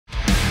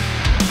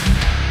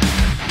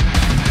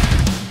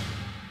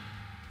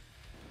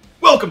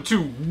welcome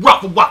to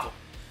Waffle.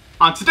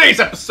 On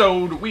today's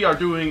episode, we are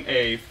doing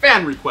a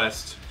fan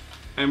request,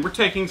 and we're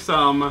taking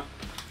some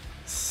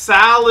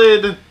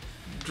salad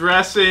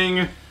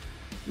dressing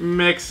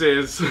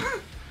mixes,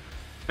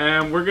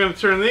 and we're gonna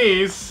turn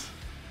these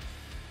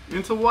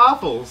into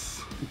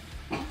waffles.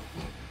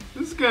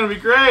 This is gonna be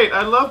great.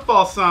 I love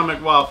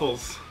balsamic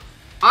waffles.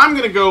 I'm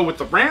gonna go with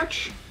the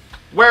ranch.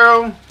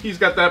 Wero, he's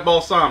got that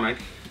balsamic,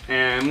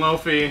 and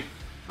Loafy,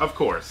 of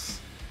course,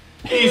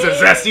 he's a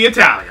zesty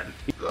Italian.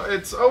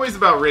 It's always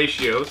about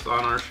ratios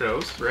on our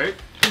shows, right?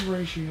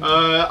 Ratio.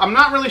 I'm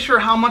not really sure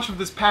how much of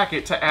this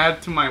packet to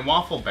add to my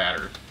waffle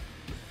batter.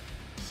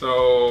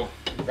 So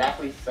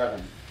Exactly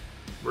 7.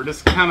 we're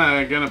just kind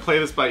of gonna play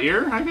this by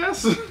ear, I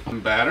guess.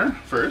 Batter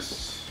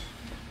first.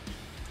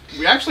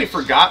 We actually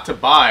forgot to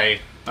buy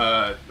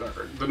the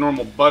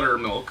normal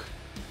buttermilk,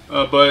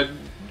 but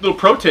little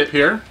pro tip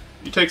here: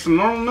 you take some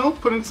normal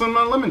milk, put in some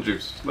lemon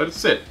juice, let it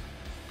sit.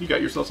 You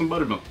got yourself some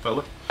buttermilk,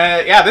 fella.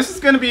 Yeah, this is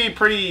gonna be a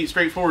pretty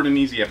straightforward and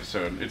easy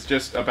episode. It's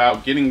just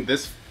about getting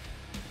this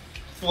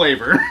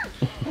flavor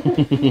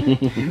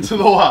into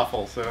the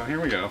waffle. So here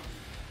we go.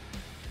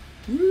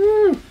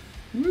 Woo!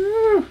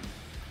 Woo!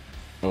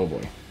 Oh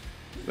boy.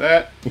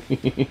 That. A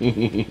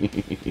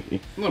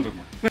little bit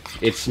more.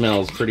 It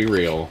smells pretty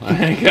real,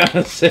 I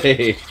gotta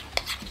say.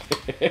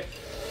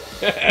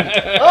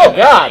 Oh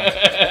God!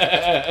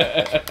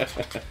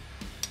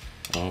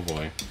 Oh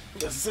boy.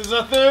 This is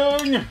a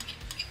thing!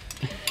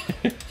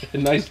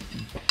 Nice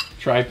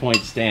tri-point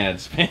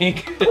stance,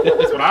 Spank.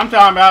 That's what I'm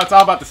talking about. It's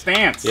all about the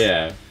stance.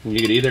 Yeah. You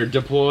could either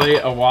deploy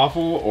a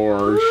waffle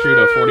or shoot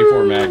a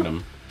 44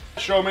 Magnum.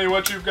 Show me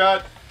what you've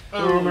got.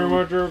 Show me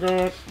what you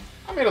got.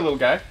 I made a little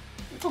guy.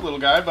 It's a little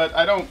guy, but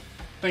I don't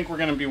think we're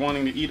going to be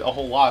wanting to eat a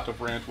whole lot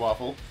of ranch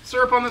waffle.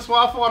 Syrup on this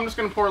waffle, I'm just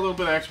going to pour a little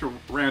bit of extra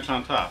ranch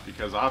on top,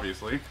 because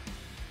obviously...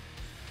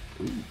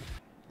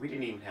 We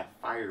didn't even have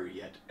fire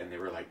yet, and they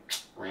were like,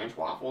 ranch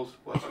waffles?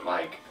 What's it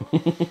like?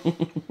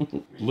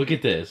 Look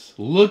at this.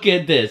 Look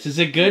at this. Is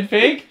it good,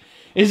 Fake?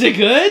 Is it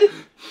good?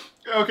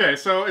 Okay,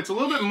 so it's a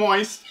little bit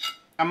moist.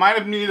 I might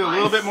have needed a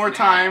little bit more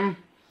time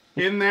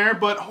in there,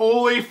 but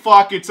holy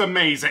fuck, it's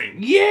amazing.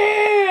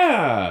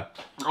 Yeah!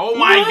 Oh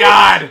my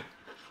god!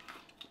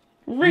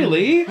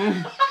 Really?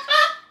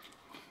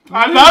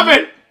 I love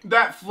it!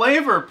 That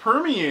flavor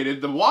permeated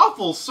the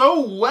waffle so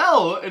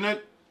well, and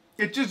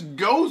it just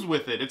goes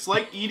with it. It's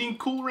like eating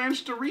Cool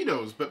Ranch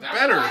Doritos, but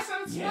better. That's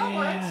what I said it smelled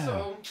like,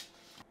 so...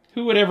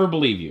 Who would ever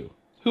believe you?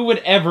 Who would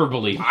ever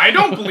believe you? I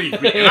don't believe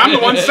me, and I'm the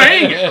one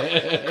saying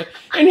it.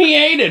 And he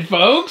ate it,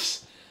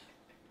 folks.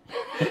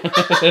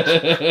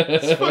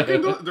 It's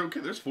fucking okay,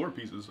 there's 4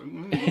 pieces.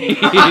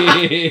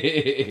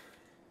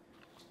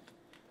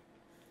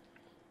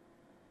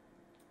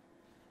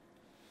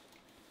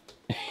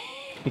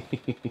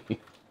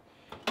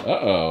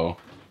 Uh-oh.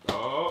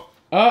 Oh.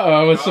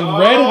 Uh-oh, it's some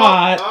red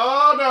hot.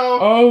 Oh no.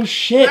 Oh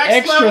shit,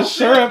 Next extra level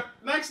syrup.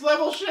 Shit. Next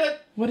level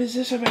shit. What is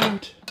this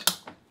about?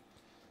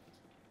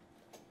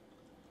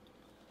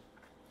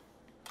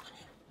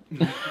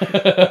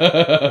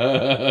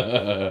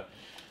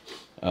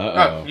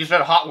 Uh-oh. You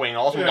said hot wing,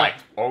 also like,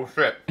 oh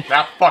shit,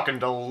 that's fucking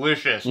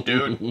delicious,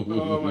 dude.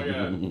 Oh my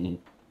god.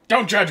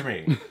 Don't judge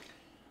me.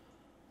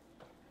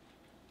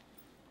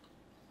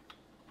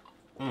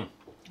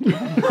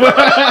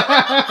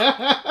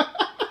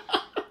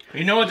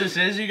 You know what this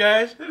is, you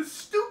guys? It's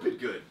stupid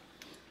good.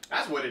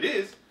 That's what it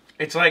is.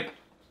 It's like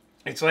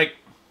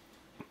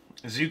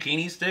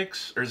zucchini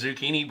sticks or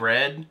zucchini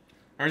bread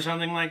or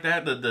something like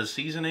that. The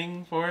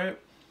seasoning for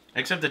it,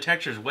 except the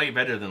texture's way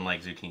better than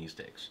like zucchini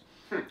sticks.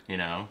 You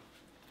know.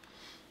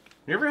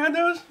 You ever had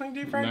those like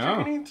deep fried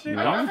zucchini sticks?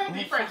 No. I've had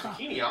deep fried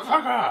zucchini.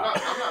 I'm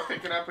not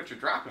picking up what you're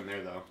dropping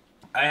there, though.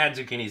 I had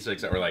zucchini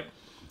sticks that were like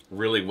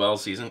really well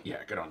seasoned.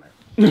 Yeah, get on there.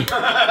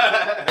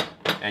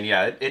 And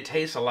yeah, it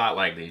tastes a lot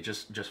like these.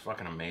 Just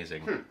fucking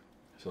amazing.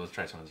 So let's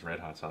try some of this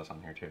red hot sauce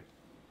on here too.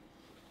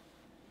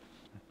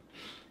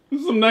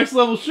 This is some next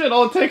level shit.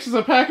 All it takes is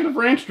a packet of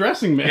ranch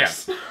dressing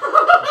mix. Yeah.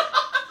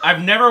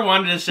 I've never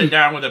wanted to sit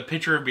down with a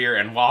pitcher of beer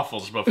and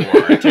waffles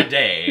before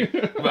today,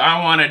 but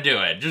I want to do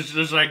it.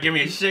 Just like give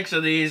me 6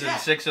 of these and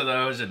 6 of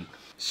those, and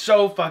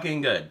so fucking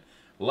good.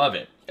 Love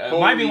it.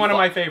 Might be one of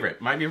my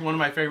favorite. Might be one of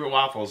my favorite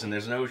waffles, and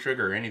there's no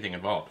sugar or anything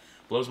involved.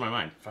 Blows my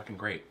mind. Fucking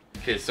great.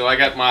 Okay, so I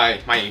got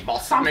my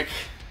balsamic.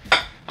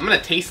 I'm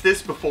gonna taste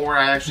this before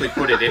I actually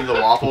put it in the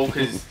waffle,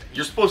 because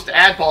you're supposed to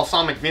add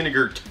balsamic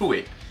vinegar to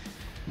it.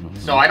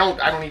 So I don't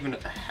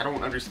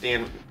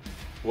understand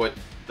what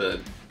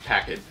the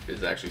packet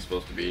is actually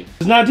supposed to be.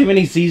 There's not too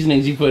many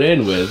seasonings you put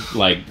in with,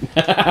 like...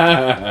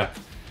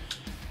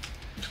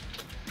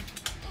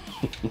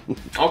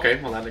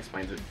 Okay, well that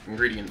explains it.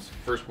 Ingredients.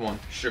 First one,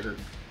 sugar.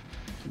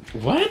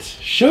 What?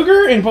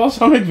 Sugar and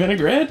balsamic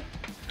vinaigrette?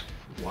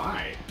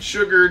 Why?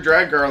 Sugar,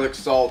 dried garlic,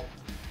 salt,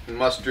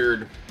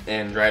 mustard,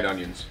 and dried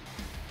onions.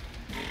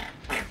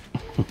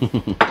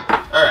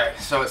 Alright,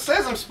 so it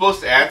says I'm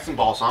supposed to add some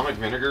balsamic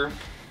vinegar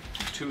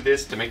to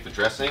this to make the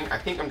dressing. I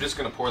think I'm just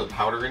going to pour the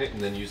powder in it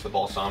and then use the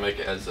balsamic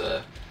as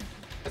a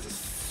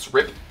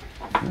strip.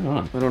 Right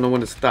on. I don't know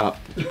when to stop.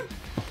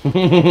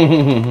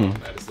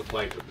 That is the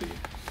plight of the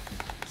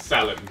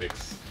salad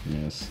mix.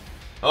 Yes.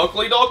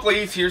 Oakley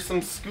dokley's, here's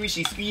some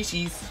squishy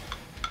squishies.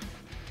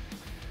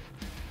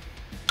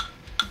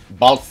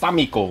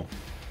 Balsamico.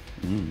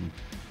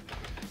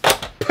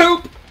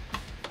 Poop!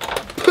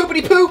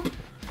 Poopity poop!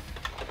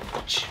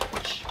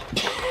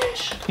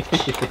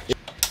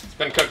 It's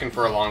been cooking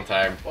for a long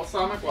time.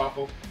 Balsamic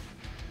waffle.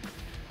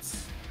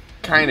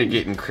 Kinda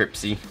getting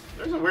cripsy.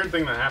 There's a weird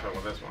thing that happened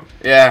with this one.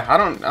 Yeah,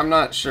 I'm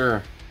not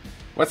sure.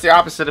 What's the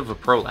opposite of a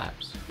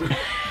prolapse?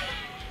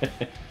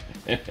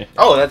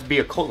 Oh, that'd be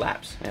a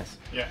collapse. Yes.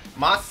 Yeah.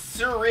 My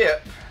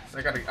syrup. So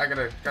I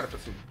gotta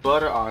put some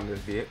butter on this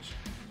bitch.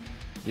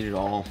 Get it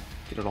all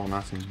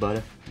nice and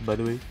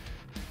buttery.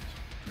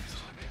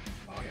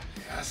 Oh yeah.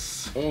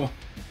 Yes. Oh.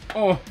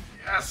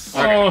 Yes.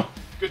 Oh.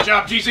 Good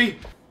job, GC.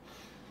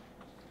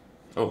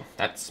 Oh,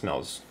 that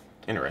smells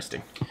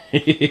interesting.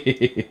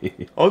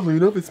 Oddly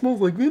enough, it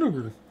smells like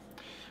vinegar.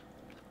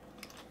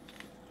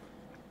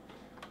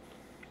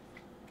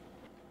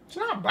 It's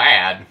not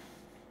bad.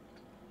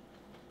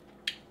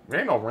 It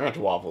ain't no ranch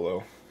waffle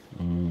though.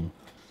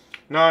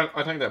 No,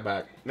 I take that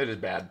back. It is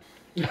bad.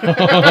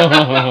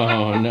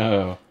 Oh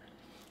no.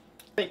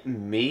 I think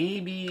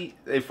maybe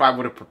if I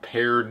would have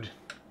prepared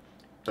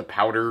the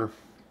powder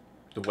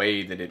the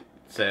way that it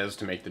says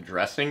to make the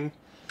dressing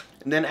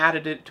and then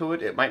added it to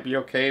it, it might be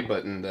okay.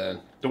 But in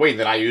the way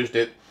that I used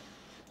it,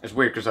 it's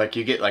weird because like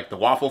you get like the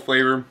waffle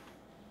flavor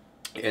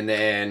and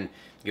then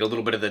you get a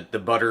little bit of the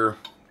butter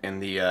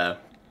and the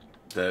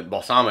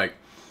balsamic,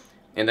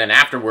 and then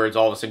afterwards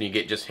all of a sudden you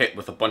get just hit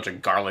with a bunch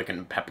of garlic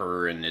and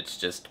pepper, and it's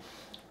just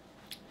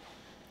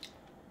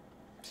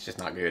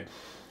not good.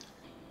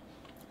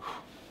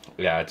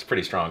 Yeah, it's a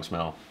pretty strong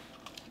smell.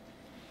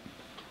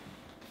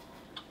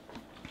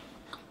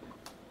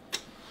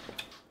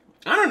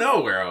 I don't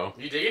know, Wero.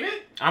 You digging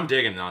it? I'm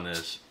digging on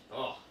this.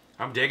 Oh.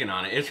 I'm digging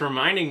on it. It's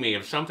reminding me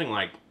of something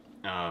like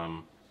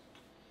the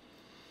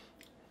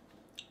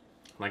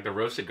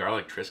roasted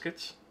garlic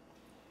Triscuits.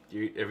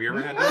 Have you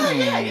ever had those?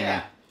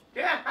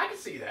 Yeah, I can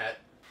see that.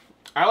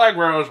 I like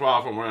Wero's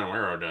waffle more than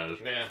Wero does.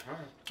 Yeah.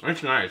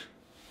 It's nice.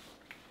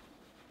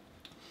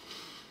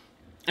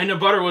 And the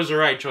butter was the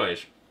right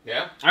choice.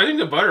 Yeah? I think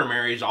the butter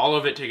marries all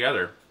of it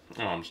together.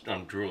 Oh,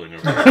 I'm drooling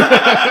over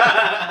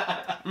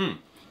here.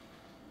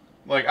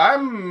 Like,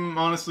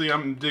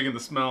 I'm digging the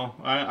smell.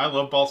 I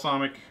love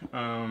balsamic,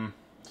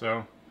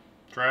 so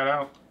try it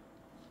out.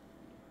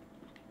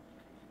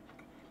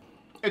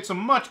 It's a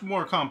much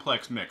more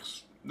complex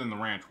mix than the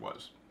ranch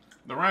was.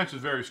 The ranch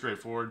is very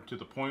straightforward, to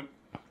the point.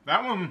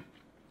 That one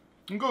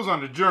goes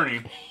on a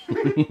journey.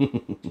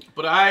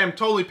 But I am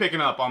totally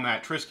picking up on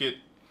that Triscuit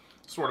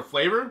sort of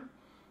flavor.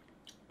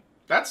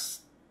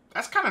 That's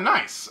kind of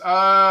nice.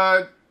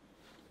 God,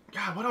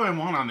 what do I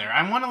want on there?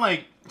 I want to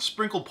like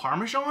sprinkle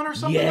Parmesan or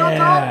something on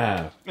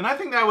top. And I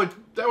think that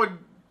would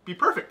be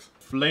perfect.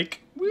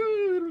 Flake.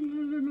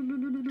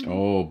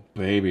 Oh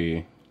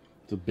baby,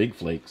 the big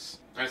flakes.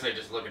 I say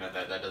just looking at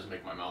that does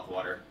make my mouth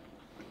water.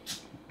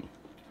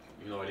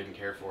 Even though I didn't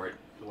care for it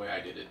the way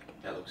I did it,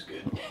 that looks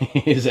good.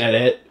 Is that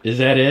it? Is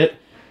that it?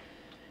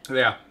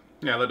 Yeah,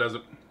 that does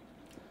it.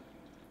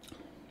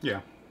 Yeah,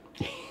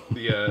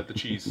 the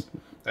cheese,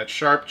 that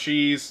sharp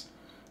cheese,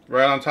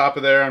 right on top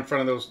of there, in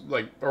front of those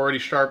like already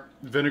sharp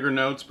vinegar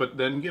notes, but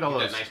then get all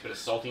those that nice bit of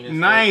saltiness.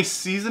 nice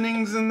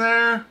seasonings in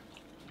there.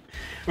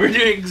 We're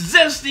doing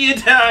zesty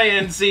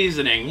Italian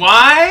seasoning.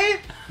 Why?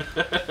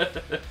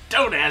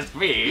 Don't ask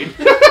me.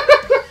 Wait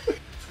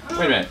a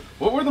minute.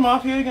 What were the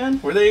mafia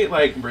again? Were they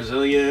like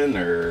Brazilian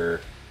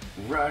or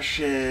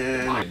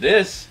Russian?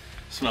 This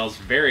smells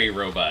very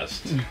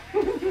robust.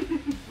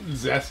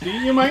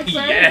 Zesty, you might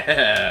say?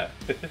 Yeah.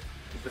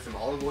 Put some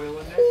olive oil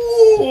in there.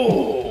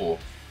 Ooh.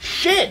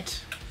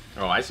 Shit.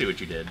 Oh, I see what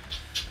you did.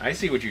 I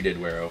see what you did,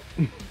 Wero.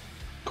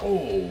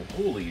 Oh,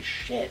 holy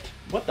shit.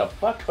 What the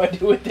fuck do I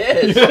do with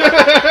this?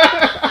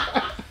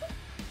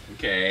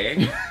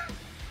 Okay.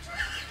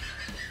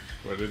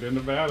 Put it in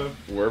the batter.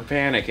 We're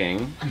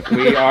panicking.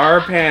 We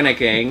are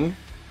panicking.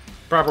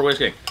 Proper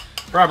whisking.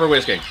 Proper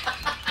whisking.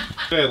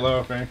 Hey,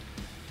 Loafy.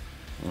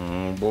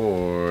 Oh,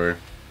 boy.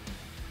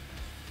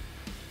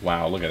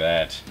 Wow, look at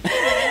that.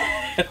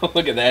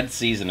 Look at that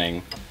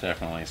seasoning.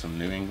 Definitely some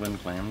New England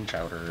clam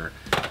chowder.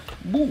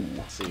 Woo.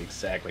 See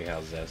exactly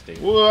how zesty.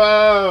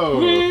 Whoa!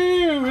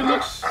 Woo, it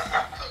looks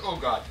Oh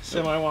god.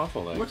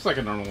 semi-waffle like. Looks like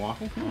a normal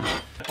waffle.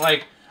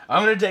 Like,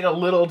 I'm gonna take a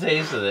little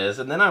taste of this,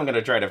 and then I'm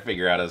gonna try to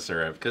figure out a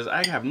syrup, because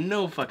I have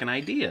no fucking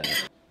idea.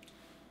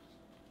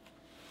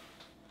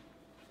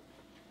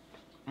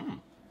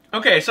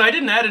 Okay, so I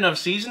didn't add enough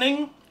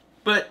seasoning,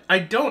 but I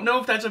don't know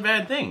if that's a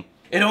bad thing.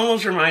 It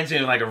almost reminds me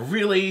of like a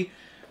really,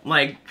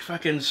 like,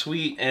 fucking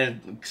sweet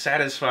and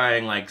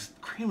satisfying, like,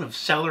 cream of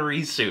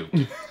celery soup.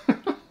 Am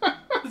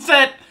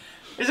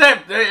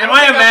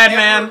I a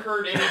madman? I've never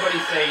heard anybody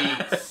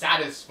say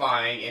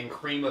satisfying and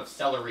cream of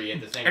celery at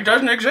the same time. It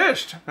doesn't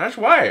exist. That's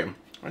why.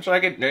 It's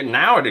like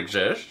now it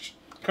exists.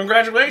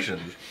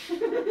 Congratulations.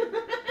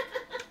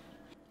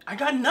 I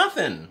got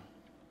nothing.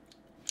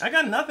 I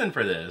got nothing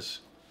for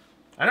this.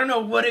 I don't know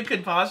what it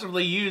could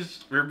possibly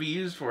use or be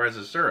used for as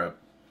a syrup.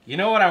 You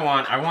know what I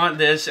want? I want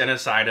this and a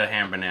side of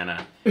ham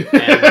banana. And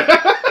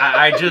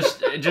I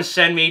just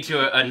send me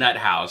to a nut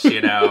house,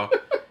 you know,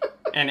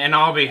 and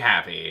I'll be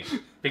happy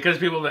because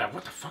people will be like,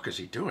 what the fuck is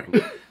he doing?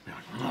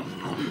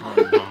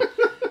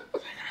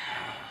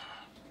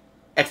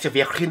 Extra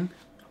virgin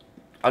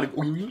olive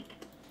oil.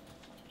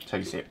 That's how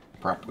you say it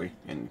properly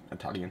in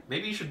Italian.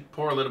 Maybe you should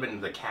pour a little bit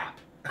into the cap.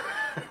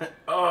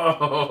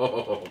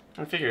 Oh,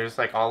 I figure it's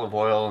like olive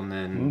oil and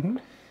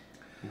then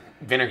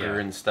vinegar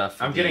and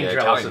stuff. I'm getting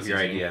jealous of your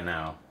idea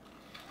now.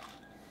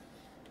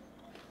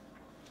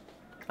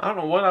 I don't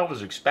know what I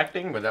was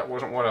expecting, but that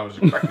wasn't what I was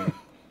expecting.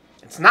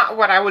 It's not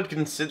what I would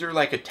consider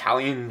like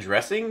Italian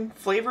dressing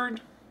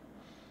flavored.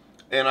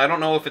 And I don't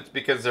know if it's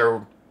because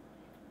there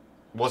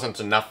wasn't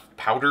enough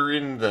powder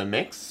in the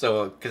mix.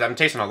 So, because I'm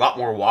tasting a lot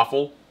more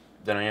waffle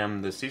than I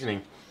am the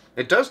seasoning.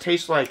 It does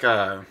taste like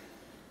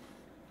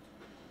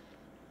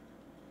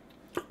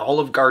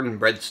Olive Garden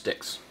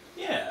breadsticks.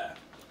 Yeah.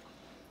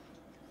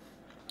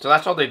 So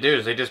that's all they do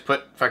is they just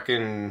put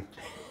fucking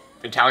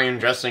Italian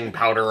dressing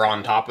powder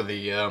on top of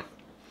the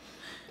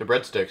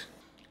breadsticks.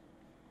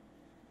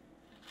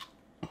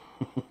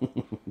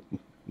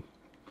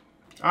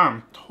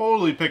 I'm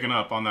totally picking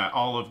up on that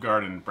Olive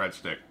Garden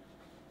breadstick.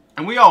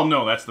 And we all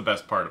know that's the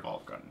best part of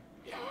Olive Garden.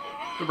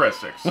 The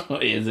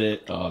breadsticks. Is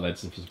it? Oh,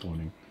 that's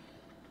disappointing.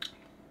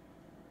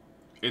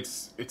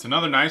 It's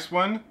another nice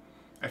one.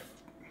 I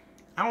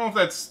don't know if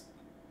that's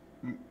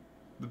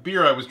the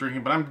beer I was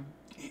drinking, but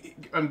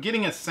I'm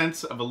getting a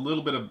sense of a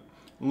little bit of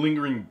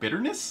lingering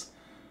bitterness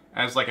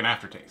as like an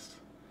aftertaste.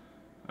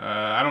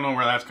 I don't know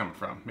where that's coming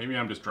from. Maybe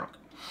I'm just drunk.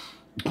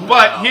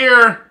 But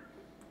here,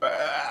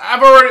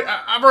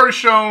 I've already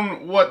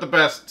shown what the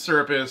best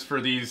syrup is for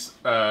these,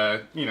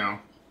 you know,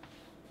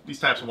 these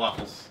types of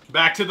waffles.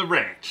 Back to the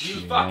ranch.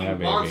 You fucking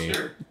baby.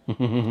 monster.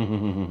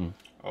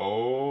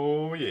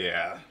 Oh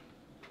yeah.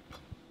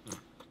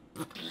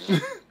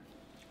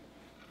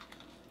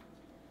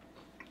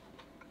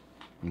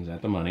 Is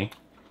that the money?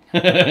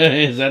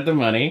 Is that the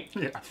money?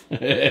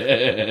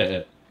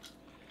 Yeah.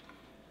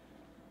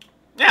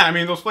 Yeah, I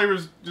mean, those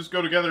flavors just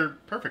go together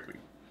perfectly.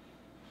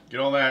 Get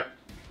all that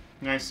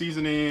nice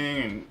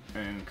seasoning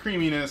and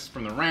creaminess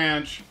from the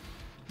ranch.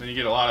 Then you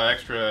get a lot of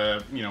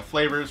extra, you know,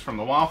 flavors from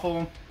the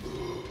waffle.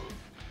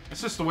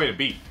 It's just the way to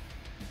be.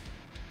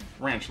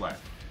 Ranch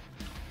life.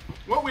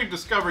 What we've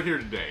discovered here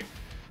today.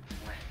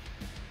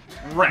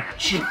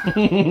 Ranch.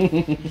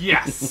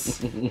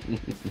 Yes.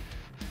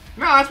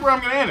 No, that's where I'm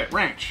going to end it.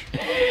 Ranch.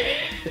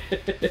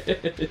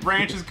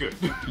 Ranch is good.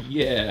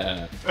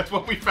 Yeah. That's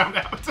what we found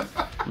out.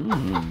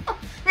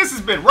 This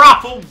has been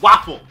Raffle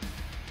Waffle.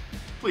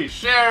 Please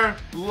share,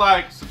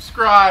 like,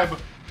 subscribe.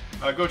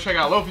 Go check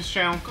out Loafy's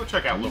channel. Go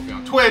check out Loafy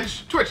on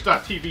Twitch.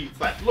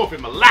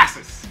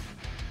 Twitch.tv/LoafyMolasses.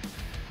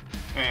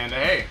 And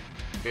hey,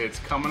 it's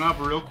coming up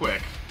real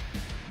quick.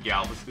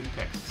 Galveston,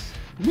 Texas.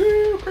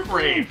 Woo!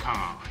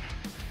 BraveCon.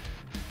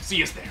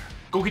 See us there.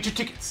 Go get your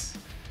tickets.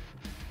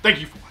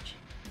 Thank you for watching.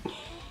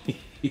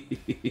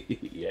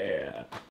 Yeah.